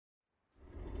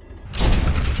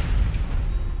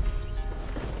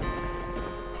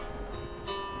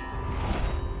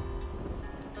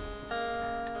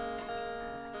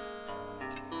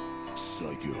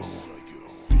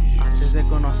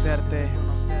conocerte.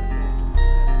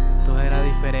 Todo era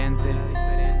diferente.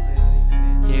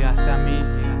 Llegaste a mí,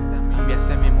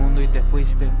 cambiaste mi mundo y te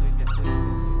fuiste.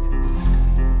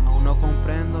 Aún no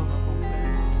comprendo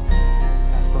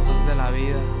las cosas de la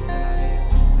vida.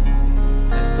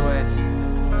 Esto es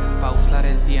pausar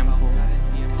el tiempo.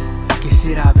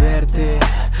 Quisiera verte,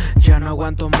 ya no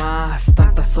aguanto más,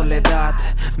 tanta soledad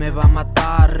me va a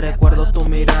matar. Recuerdo tu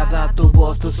mirada, tu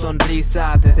voz, tu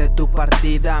sonrisa. Desde tu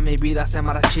partida mi vida se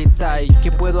marchita. ¿Y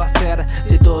qué puedo hacer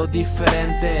si todo es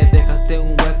diferente? Dejaste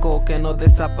un hueco que no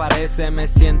desaparece. Me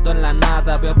siento en la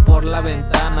nada, veo por la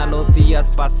ventana los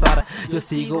días pasar. Yo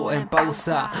sigo en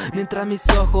pausa, mientras mis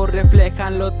ojos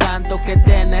reflejan lo tanto que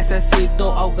te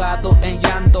necesito. Ahogado en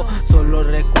llanto, solo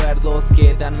recuerdos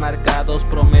quedan marcados.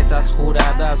 Promesas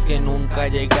juradas que nunca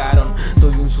llegaron.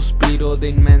 Doy un suspiro de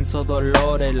inmenso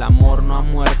dolor. El amor no ha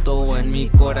muerto en mi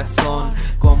corazón.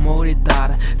 ¿Cómo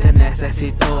gritar? Te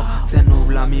necesito. Se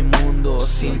nubla mi mundo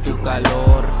sin tu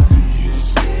calor.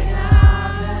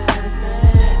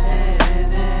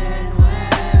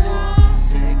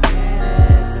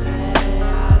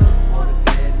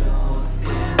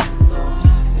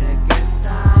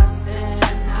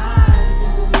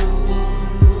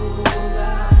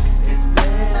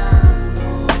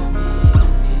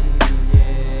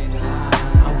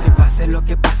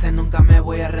 Nunca me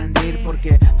voy a rendir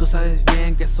porque tú sabes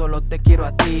bien que solo te quiero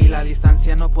a ti. La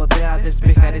distancia no podrá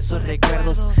despejar esos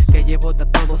recuerdos que llevo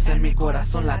tatuados en mi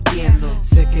corazón latiendo.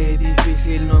 Sé que es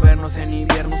difícil no vernos en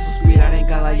invierno, suspirar en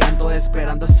cada llanto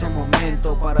esperando ese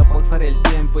momento para pausar el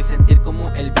tiempo y sentir como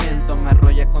el viento me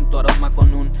arrolla con tu aroma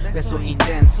con un beso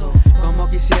intenso. Como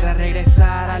quisiera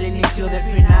regresar al inicio del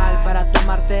final para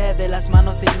tomarte de las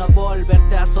manos y no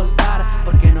volverte a soltar,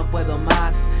 porque no puedo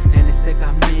más en este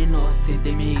camino sin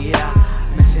ti mi guía.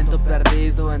 Me siento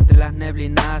perdido entre las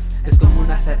neblinas, es como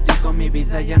un acertijo, mi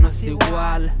vida ya no es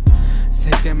igual.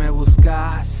 Sé que me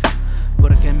buscas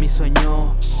porque mi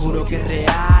sueño juro que es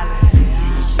real.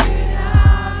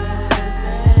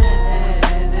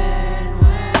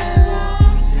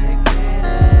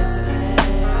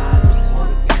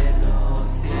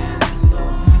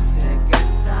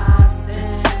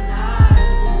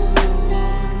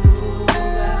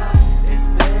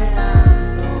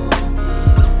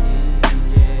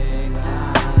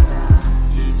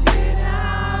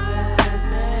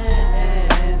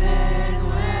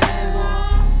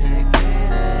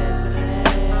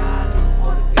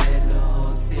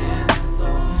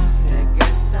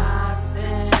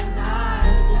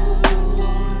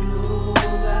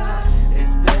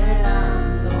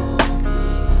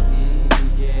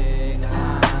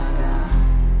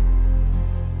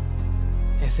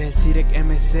 Es el Sirek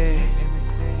MC.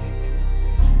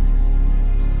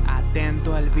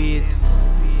 Atento al beat.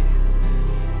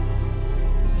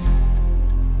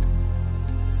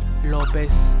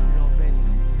 López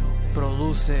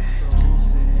produce.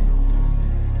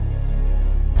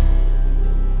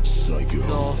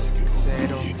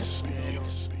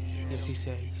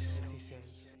 2016.